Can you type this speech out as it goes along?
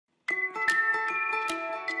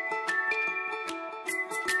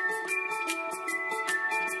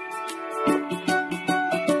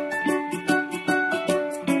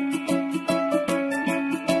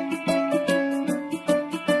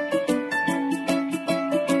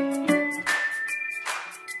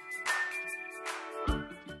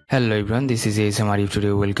Hello everyone, this is ASM Arif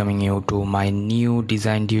today welcoming you to my new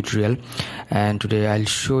design tutorial, and today I'll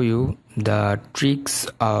show you the tricks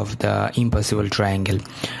of the impossible triangle.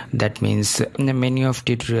 That means many of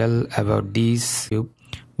tutorial about this,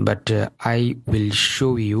 but I will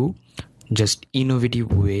show you just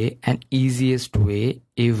innovative way and easiest way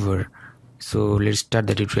ever. So let's start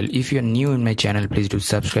the tutorial. If you're new in my channel, please do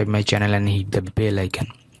subscribe my channel and hit the bell icon.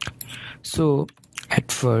 So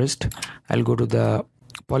at first I'll go to the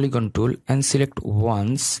polygon tool and select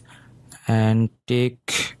once and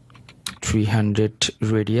take 300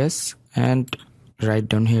 radius and write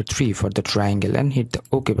down here 3 for the triangle and hit the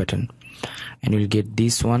OK button, and you'll get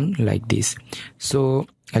this one like this. So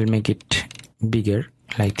I'll make it bigger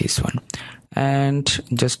like this one, and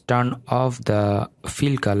just turn off the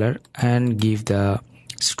fill color and give the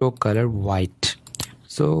stroke color white.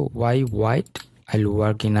 So why white? I'll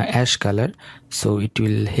work in a ash color, so it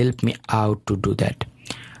will help me out to do that.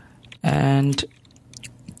 And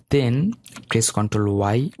then press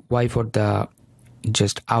Ctrl Y for the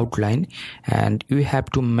just outline, and you have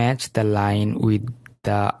to match the line with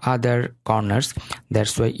the other corners.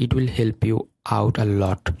 That's why it will help you out a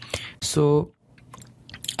lot. So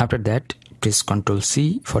after that, press Ctrl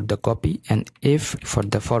C for the copy and F for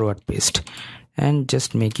the forward paste, and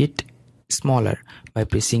just make it smaller by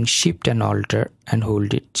pressing Shift and Alt and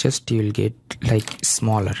hold it. Just you will get like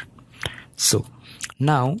smaller. So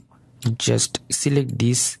now just select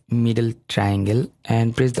this middle triangle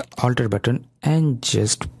and press the Alt button and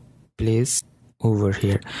just place over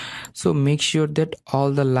here. So make sure that all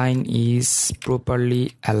the line is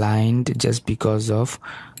properly aligned, just because of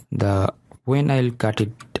the when I'll cut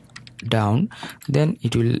it down, then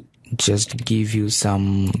it will just give you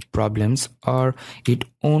some problems, or it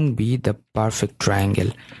won't be the perfect triangle.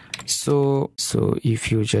 So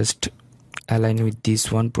if you just align with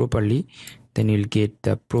this one properly, then you'll get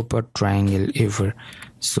the proper triangle ever.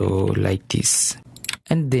 So like this,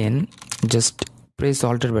 and then just press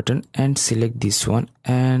Alt button and select this one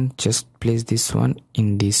and just place this one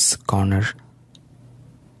in this corner,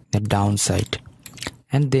 the downside,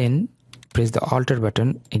 and then press the Alt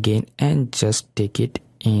button again and just take it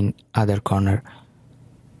in other corner,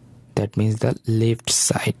 that means the left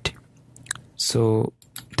side. So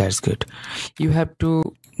that's good. You have to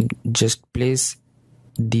just place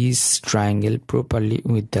this triangle properly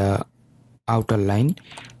with the outer line,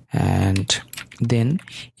 and then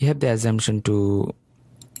you have the assumption to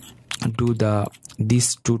do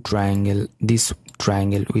this triangle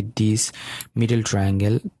with this middle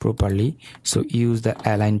triangle properly. So use the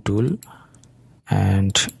align tool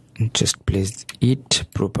and just place it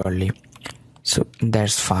properly. So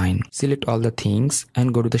that's fine. Select all the things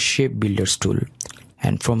and go to the shape builders tool,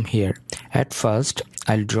 and from here at first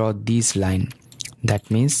I'll draw this line.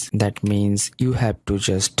 That means you have to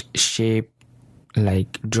just shape,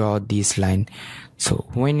 like draw this line. So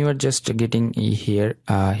when you are just getting here,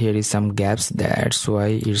 here is some gaps, that's why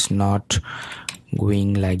it's not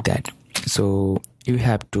going like that. So you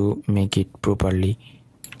have to make it properly.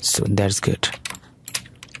 So that's good.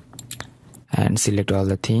 And select all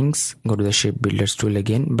the things, go to the shape builders tool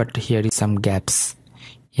again, but here is some gaps.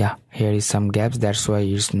 Yeah, here is some gaps, that's why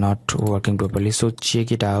it's not working properly. So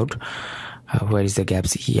check it out. Where is the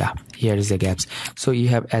gaps? Yeah, here is the gaps. So you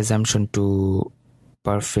have assumption to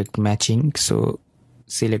perfect matching. So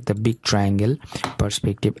select the big triangle,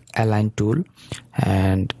 perspective align tool,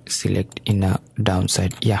 and select in a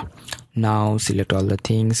downside. Yeah, now select all the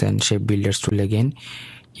things and shape builders tool again.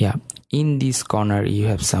 Yeah, in this corner you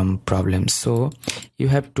have some problems, so you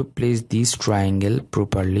have to place this triangle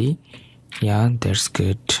properly. Yeah, that's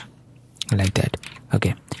good, like that.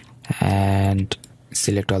 Okay, and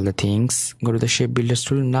select all the things, go to the shape builders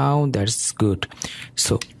tool. Now that's good.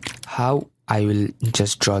 So how I will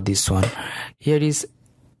just draw this one. Here is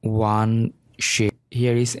one shape,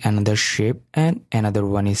 here is another shape, and another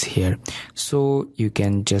one is here. So you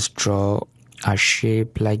can just draw a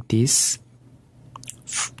shape like this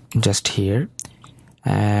just here,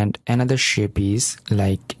 and another shape is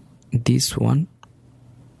like this one,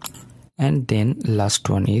 and then last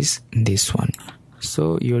one is this one.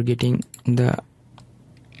 So you're getting the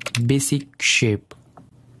basic shape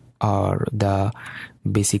or the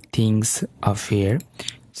basic things of here.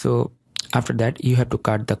 So after that you have to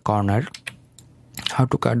cut the corner. How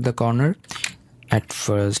to cut the corner? At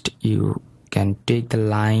first you can take the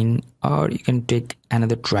line, or you can take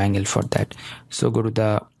another triangle for that. So go to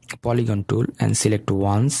the polygon tool and select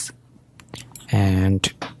once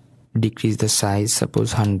and decrease the size,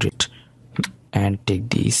 suppose 100, and take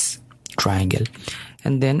this triangle,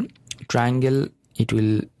 and then triangle it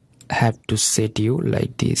will have to set you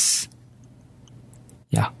like this.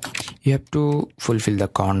 Yeah, you have to fulfill the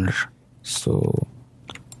corner. So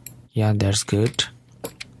yeah, that's good.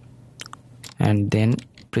 And then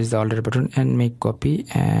press the Alt button and make copy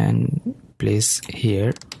and place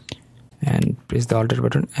here, and press the Alt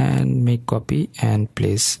button and make copy and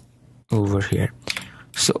place over here.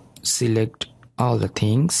 So select all the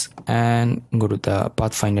things and go to the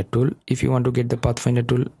Pathfinder tool. If you want to get the Pathfinder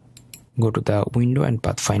tool, go to the window and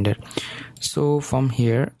Pathfinder. So from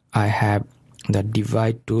here I have the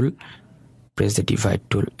divide tool. Press the divide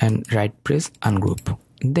tool and right press ungroup.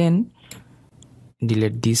 Then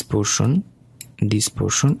delete this portion, and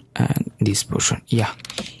this portion. Yeah,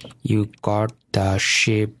 you got the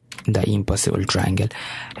shape, the impossible triangle.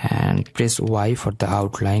 And press Y for the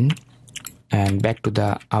outline and back to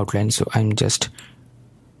the outline. So I'm just,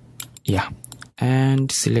 yeah,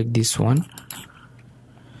 and select this one.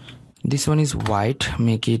 This one is white,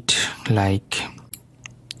 make it like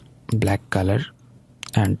black color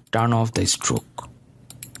and turn off the stroke.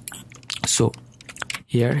 So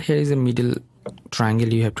here is a middle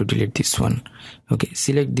triangle, you have to delete this one. Okay,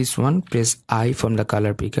 select this one, press I from the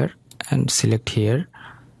color picker and select here,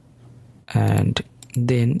 and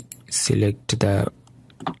then select the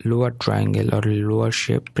lower triangle or lower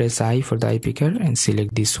shape. Press I for the eye picker and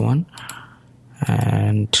select this one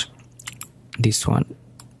and this one,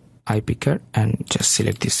 eye picker, and just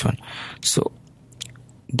select this one. So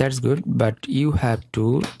that's good, but you have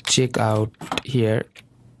to check out here,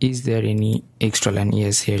 is there any extra line?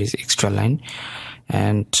 Yes, here is extra line,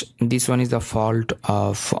 and this one is the fault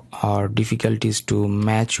of our difficulties to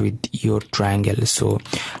match with your triangle. So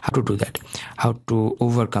how to do that, how to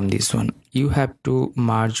overcome this one? You have to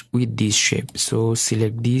merge with this shape. So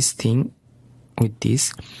select this thing with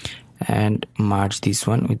this and merge this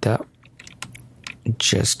one with the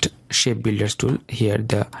just shape builders tool, here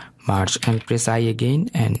the merge, and press I again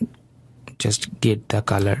and just get the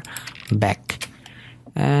color back.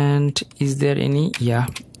 And is there any, yeah,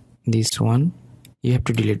 this one you have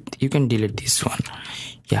to delete, you can delete this one.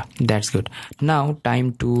 Yeah, that's good. Now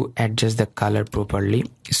time to adjust the color properly.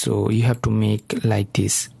 So you have to make like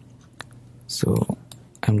this. So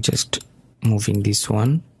I'm just moving this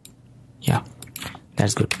one. Yeah,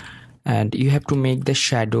 that's good. And you have to make the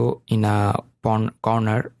shadow in a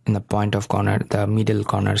corner, in the point of corner, the middle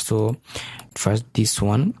corner. So first this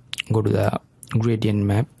one, go to the gradient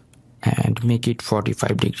map and make it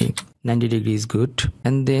 45 degree. 90 degree is good.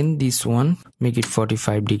 And then this one, make it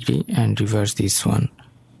 45 degree and reverse this one.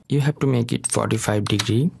 You have to make it 45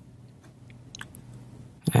 degree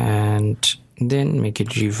and then make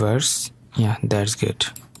it reverse. Yeah, that's good.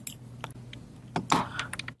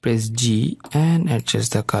 Press G and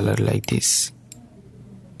adjust the color like this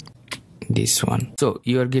one. So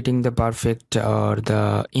you are getting the perfect or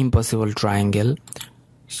the impossible triangle.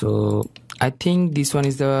 So I think this one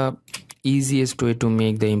is the easiest way to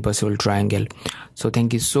make the impossible triangle. So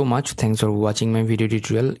thank you so much, thanks for watching my video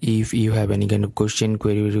tutorial. If you have any kind of question,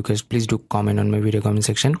 query, request, please do comment on my video comment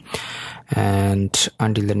section. And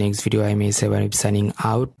until the next video, I'm ASM Arif signing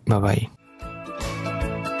out. Bye bye.